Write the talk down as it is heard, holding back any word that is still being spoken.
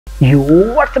यो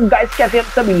WhatsApp guys, कैसे हैं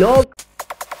सभी लोग।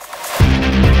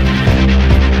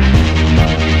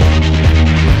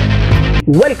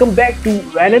 Welcome back to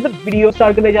another video.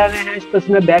 Start करने जा रहे हैं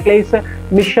स्पेशल में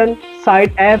backlist mission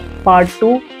side F part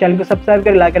 2। Channel को सब्सक्राइब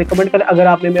करें, लाइक करें, कमेंट करें। अगर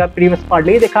आपने मेरा प्रीवियस पार्ट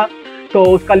नहीं देखा तो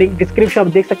उसका लिंक डिस्क्रिप्शन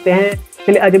में देख सकते हैं।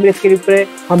 चलिए आज मेरे स्क्रीन पे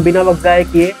हम बिना वक्त ज़ाया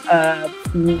किए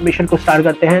मिशन को स्टार्ट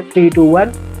करते हैं। 3, 2, 1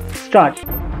 स्टार्ट।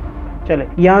 चले,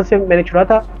 यहाँ से मैंने छुड़ा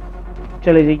था।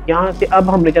 चले जी, यहाँ से अब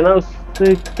हमने जाना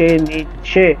उसके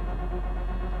नीचे।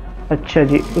 अच्छा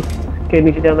जी, उसके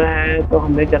नीचे जाना है तो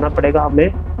हमें जाना पड़ेगा हमें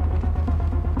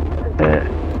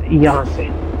यहाँ से।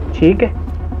 ठीक है,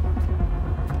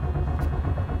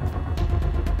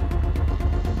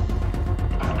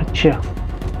 अच्छा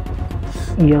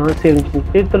यहाँ से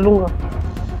नीचे चलूंगा।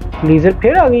 लेजर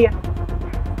फिर आ गई है,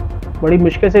 बड़ी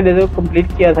मुश्किल से लेजर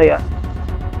कंप्लीट किया था यार।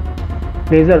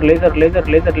 Laser laser laser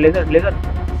laser laser laser.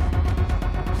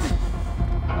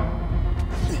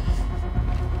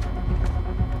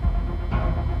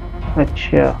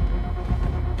 अच्छा,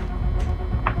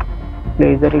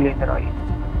 लेजर ही लेजर आई।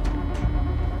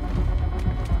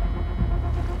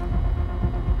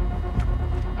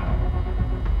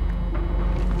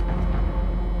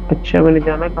 अच्छा, मैंने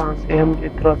जाना कहाँ से है, मुझे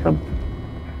थोड़ा सा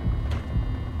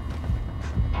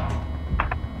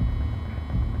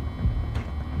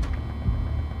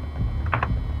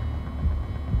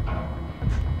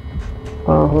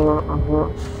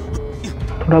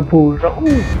थोड़ा भूल रहा हूँ।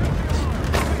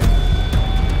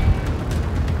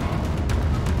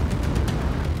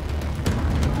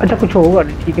 अच्छा, कुछ होगा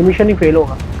नहीं, ठीक है, मिशन ही फेल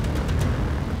होगा।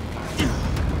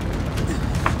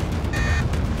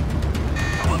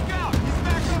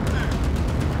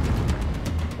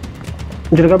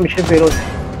 मुझे लगा मिशन फेल हो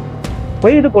जाए।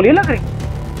 भाई ये तो गोलियां लग रही।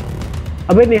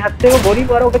 अबे निहत्ते को गोली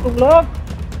मारोगे तुम लोग।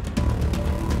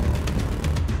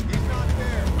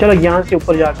 चलो यहाँ से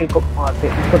ऊपर जाके मारते,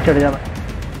 ऊपर चढ़ जा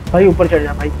भाई, ऊपर चढ़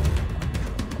जा भाई।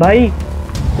 भाई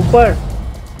ऊपर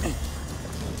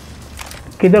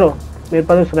किधर हो? मेरे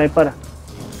पास तो स्नाइपर है।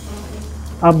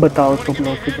 आप बताओ तुम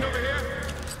लोग किधर?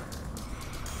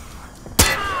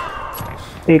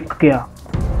 एक क्या?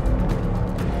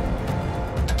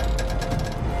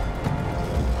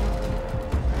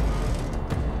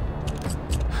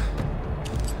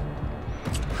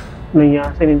 नहीं,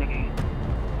 यहाँ से नहीं लगेगी,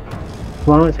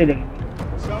 वहां से लगेगी।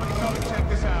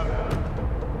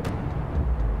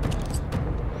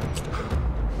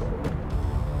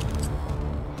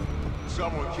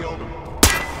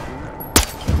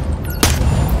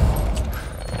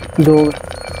 दो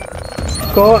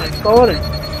कौन है?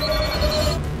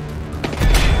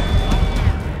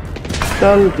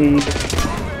 चल ठीक है,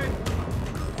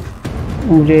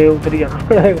 मुझे उधर ही आना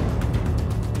पड़ेगा।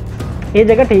 ये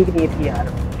जगह ठीक नहीं थी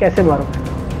यार, कैसे मारूं?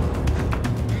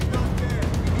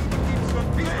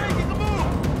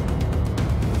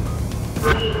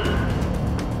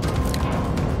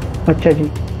 अच्छा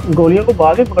जी, गोलियों को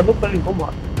बाद में पकड़ दो, पर इनको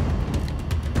मार।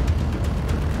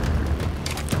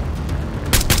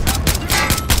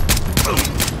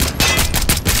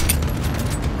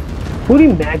 पूरी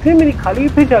मैगज़ीन मेरी खाली,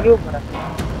 फिर जाके वो मरा।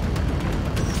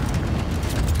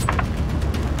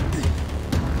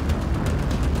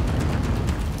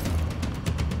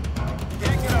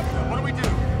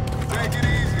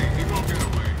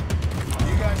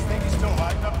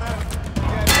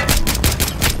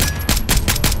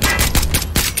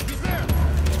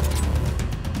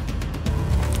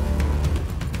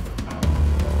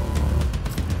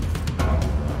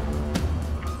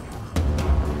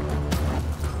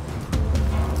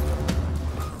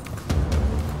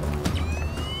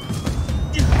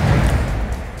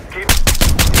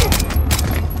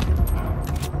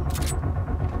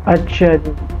 अच्छा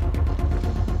जी,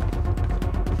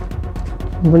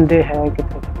 बंदे हैं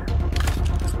कितने?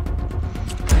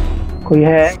 कोई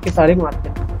है कि सारे मारते?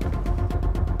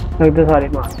 लगता सारे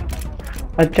मारते।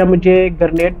 अच्छा, मुझे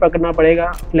ग्रेनेड पकड़ना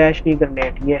पड़ेगा। फ्लैश नहीं,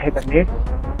 ग्रेनेड। ये है ग्रेनेड।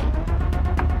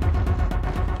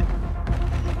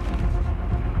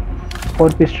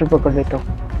 और पिस्टल पकड़ लेता हूँ।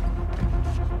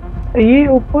 ये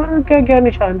ऊपर क्या क्या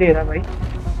निशान दे रहा भाई?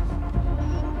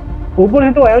 ऊपर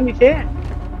से तो आया, नीचे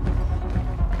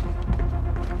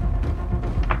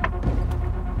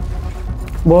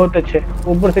बहुत अच्छे।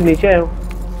 ऊपर से नीचे आया हूँ।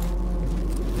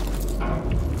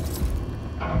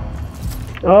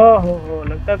 ओहो,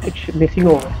 लगता है कुछ मिसिंग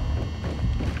होगा।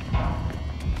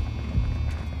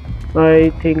 आई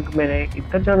थिंक मैंने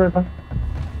इधर जाना था।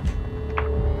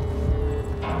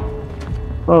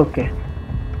 ओके,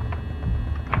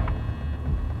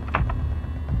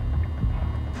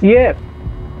 ये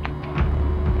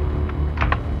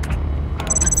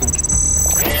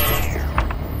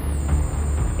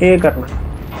करना।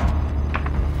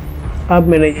 अब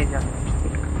मैंने ये जाना।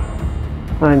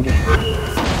 हाँ जी।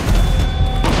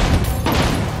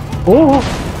 ओह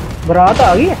बारात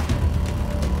आ गई है।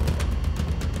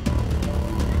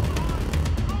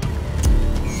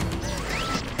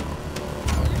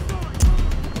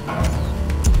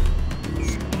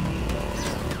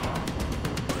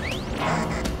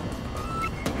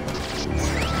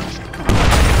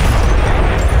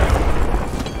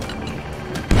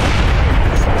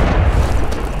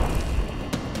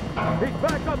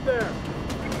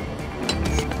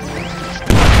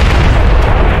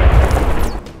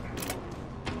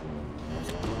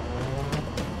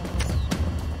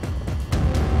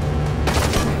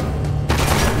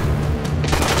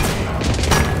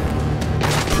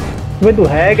 वे तो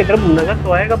है कि तरफ नजर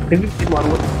तो आएगा, फिर भी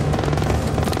मारूंगा।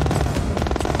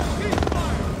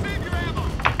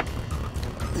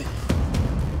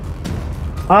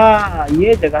 हाँ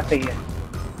ये जगह सही है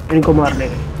इनको मारने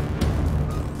के लिए।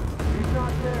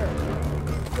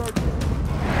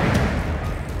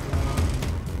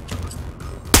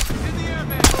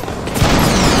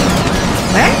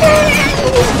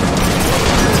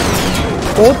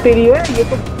 ओ तेरी है, ये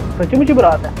तो सच्ची मुझे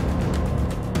बारात है।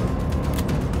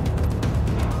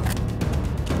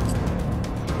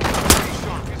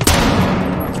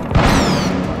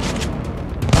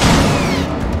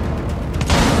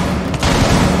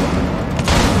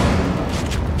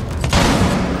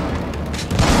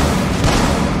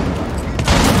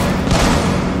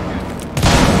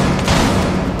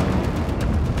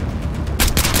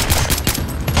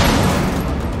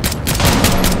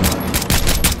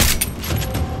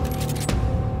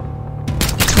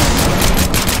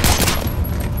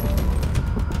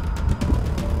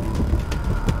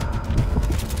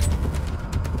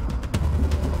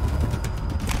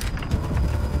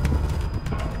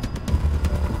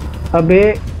 अबे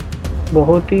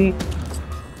बहुत ही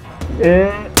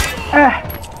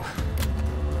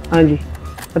हाँ जी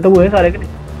खत्म हुए सारे के नहीं।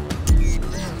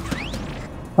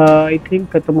 आई थिंक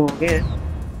खत्म हो गए हैं।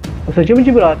 तो सच्ची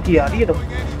मुझे बारात की आ रही है तो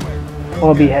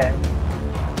और भी है।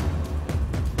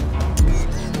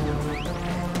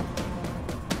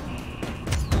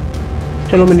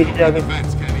 चलो मैं नीचे जाके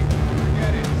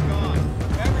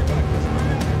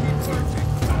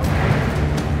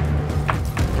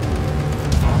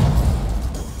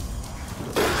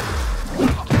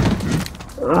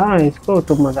हाँ इसको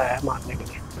तो मजा आया मारने के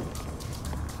लिए।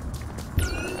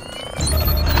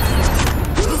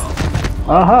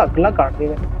 हाँ अगला काट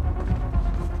देगा।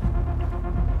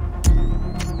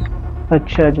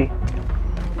 अच्छा जी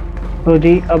तो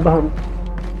जी अब हम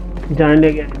जाने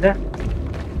लगे इधर।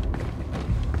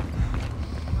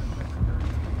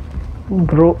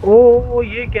 ब्रो ओ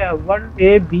ये क्या 1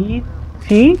 A B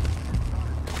C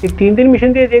ये तीन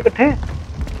मिशन दे दिए इकट्ठे।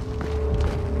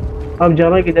 अब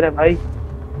जाना किधर है भाई?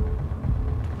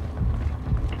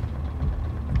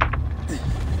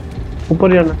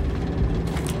 ऊपर जाना।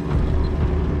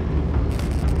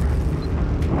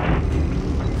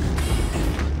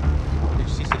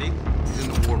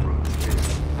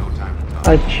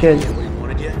 अच्छा जी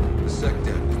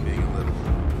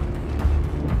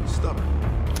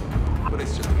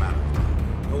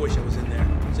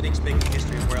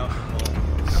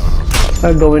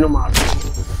डोमिनो मार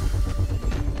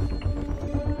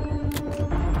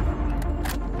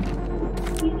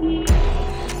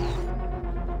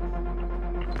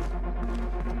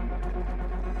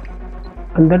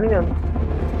अंदर नहीं जाना।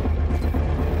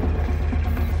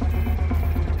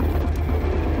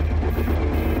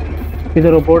 इधर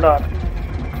रोबोट आ रहा है,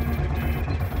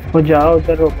 वो जाओ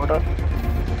उधर रोबोट आ रहा है।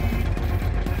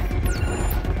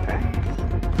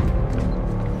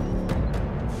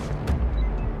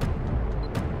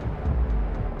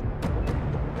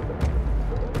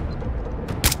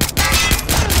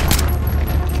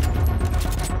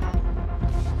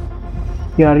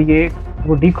 यार ये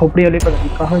बुढ़ी खोपड़ी वाले पता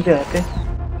नहीं कहाँ से आए थे।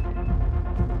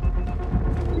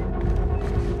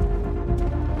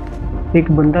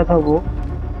 एक बंदा था वो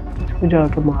उसको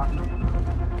जाके मारना।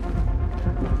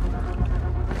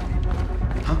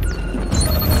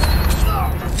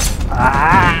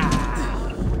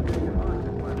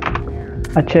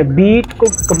 अच्छा बीट को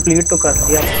कंप्लीट तो कर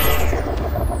दिया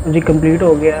जी, कंप्लीट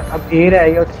हो गया। अब ए रह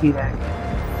गया और सी रह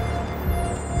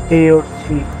गया, ए और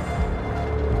सी।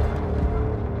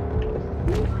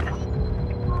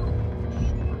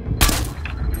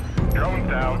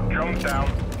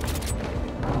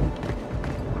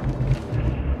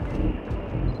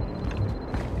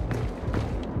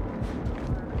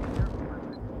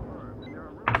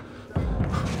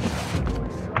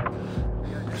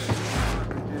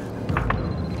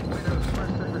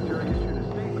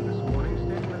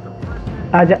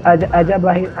 आजा आजा आजा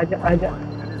भाई, आजा आजा।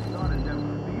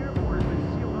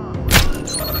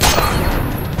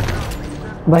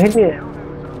 बाहर नहीं है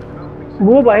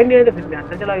वो, बाहर नहीं आया तो फिर मैं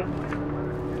अंदर चला गया।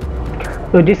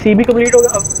 तो जी सी भी कंप्लीट हो गया,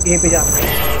 अब ए पे जाना है।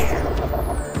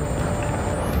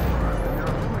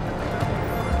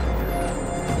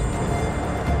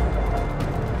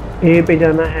 ए पे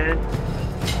जाना है,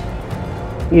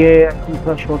 ये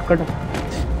दूसरा शॉर्टकट है।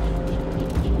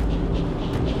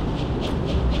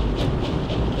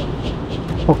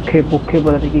 भुखे भुखे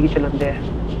पता नहीं की चलते हैं।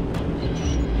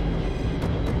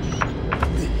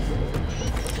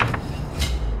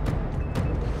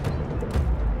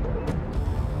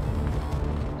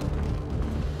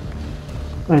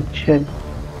 अच्छा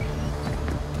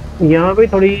यहाँ पे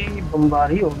थोड़ी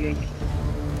बमबारी हो गई।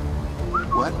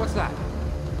 What's that?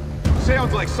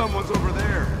 Sounds like someone's over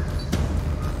there.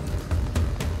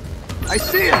 I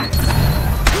see him.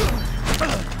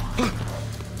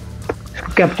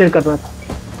 Capture करना था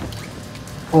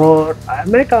और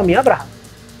मैं कामयाब रहा।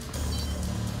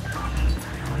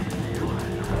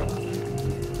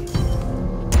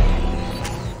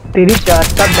 तेरी जात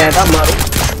का बैदा मारो,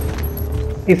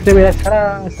 इसने मेरा सारा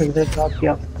सजदा खराब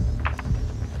किया।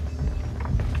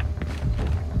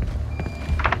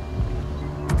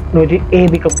 लो जी ए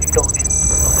भी कंप्लीट हो गया।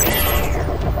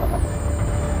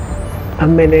 अब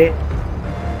मैंने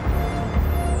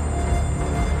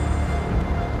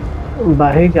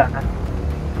बाहर जाना है।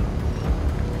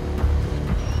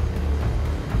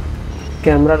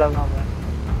 कैमरा लगा हुआ है,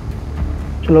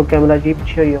 चलो कैमरा जी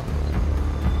पीछे ही हो।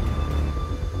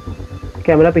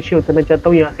 कैमरा पीछे होता मैं चाहता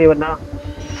हूँ यहाँ से, वरना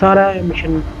सारा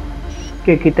मिशन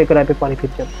के कितने किराए पे पानी फिर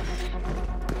जाता।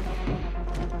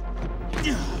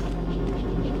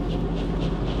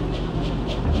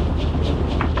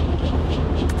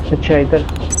 अच्छा इधर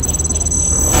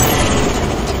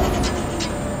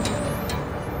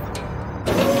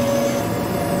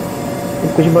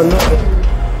कुछ बंद हो गया,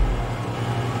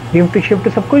 लिफ्ट शिफ्ट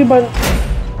सब कुछ बंद।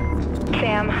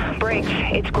 Sam, Briggs,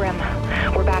 it's Grim.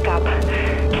 We're back up.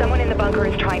 Someone in the bunker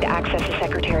is trying to access the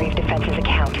Secretary of Defense's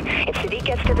account. If Sadiq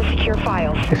gets to the secure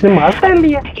files, इसने मास्क पहन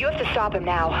लिया। you have to stop him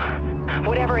now.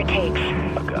 Whatever it takes.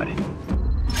 I got it.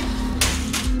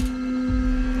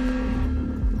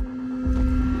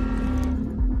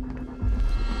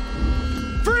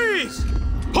 Freeze!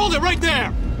 Hold it right there.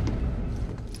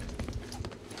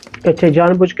 अच्छा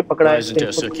जानबूझ के पकड़ा है।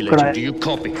 Do you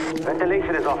copy?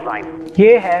 Ventilation is offline.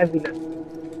 ये है villain.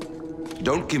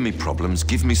 Don't give me problems,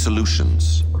 give me solutions.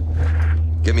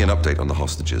 Get me an update on the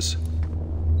hostages.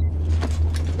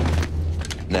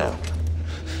 Now,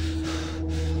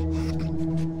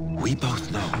 we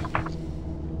both know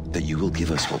that you will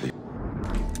give us what we...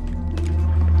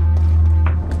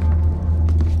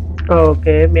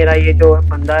 okay मेरा ये जो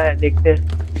बंदा है देखते हैं।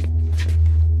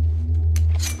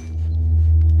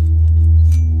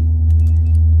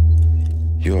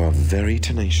 You are very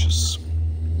tenacious.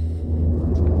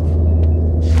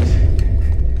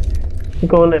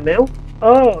 कौन है मैं हूँ?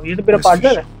 ओह ये तो मेरा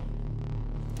पार्टनर है।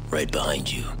 Right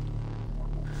behind you.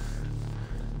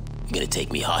 You gonna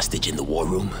take me hostage in the war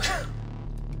room?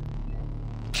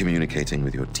 Communicating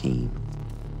with your team.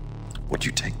 What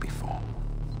you take me for?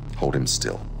 Hold him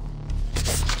still.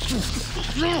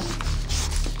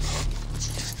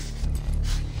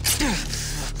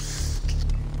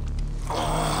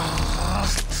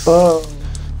 Oh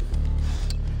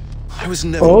I was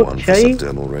never one for सही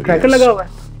subdermal cracker लगा radios. हुआ है।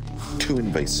 Too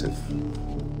invasive.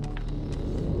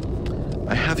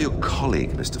 I have your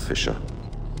colleague, Mr. Fisher.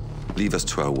 Leave us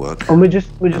to our work. और मुझे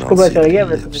इसको पता चल गया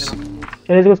वैसे।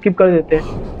 चलिए इसको स्किप कर देते हैं।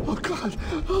 Oh God!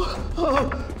 Oh,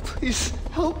 please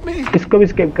help me. इसको भी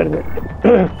स्किप कर देते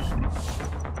हैं।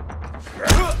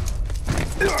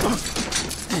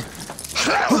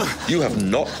 You have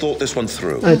not thought this one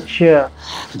through. अच्छा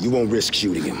You won't risk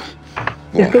shooting him.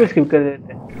 इसको भी स्किप कर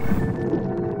देते हैं।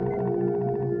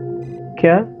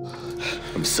 क्या?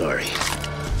 I'm sorry.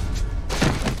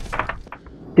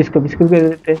 इसको भी स्किप कर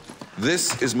देते हैं। This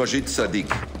is Majid Sadiq,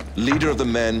 leader of the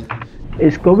men.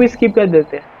 इसको भी स्किप कर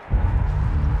देते हैं।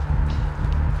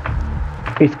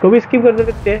 इसको भी स्किप कर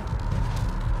देते हैं।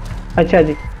 अच्छा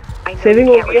जी I know सेविंग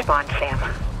you हो can't गया। respond, Sam.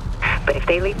 But if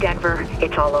they leave Denver,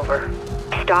 it's all over.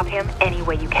 Stop him any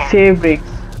way you can. Save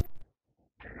breaks.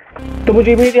 तो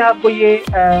मुझे उम्मीद है आपको ये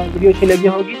वीडियो अच्छी लगी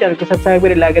होगी। चैनल को सब्सक्राइब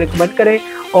करें, लाइक करें, कमेंट करें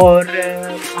और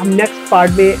हम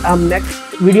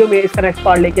नेक्स्ट वीडियो में इसका नेक्स्ट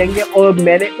पार्ट लेके आएंगे और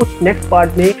मैंने उस नेक्स्ट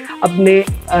पार्ट में अपने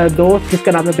दोस्त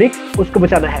जिसका नाम है ब्रिक्स उसको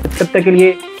बचाना है। तब तक के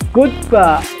लिए गुड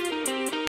बाय।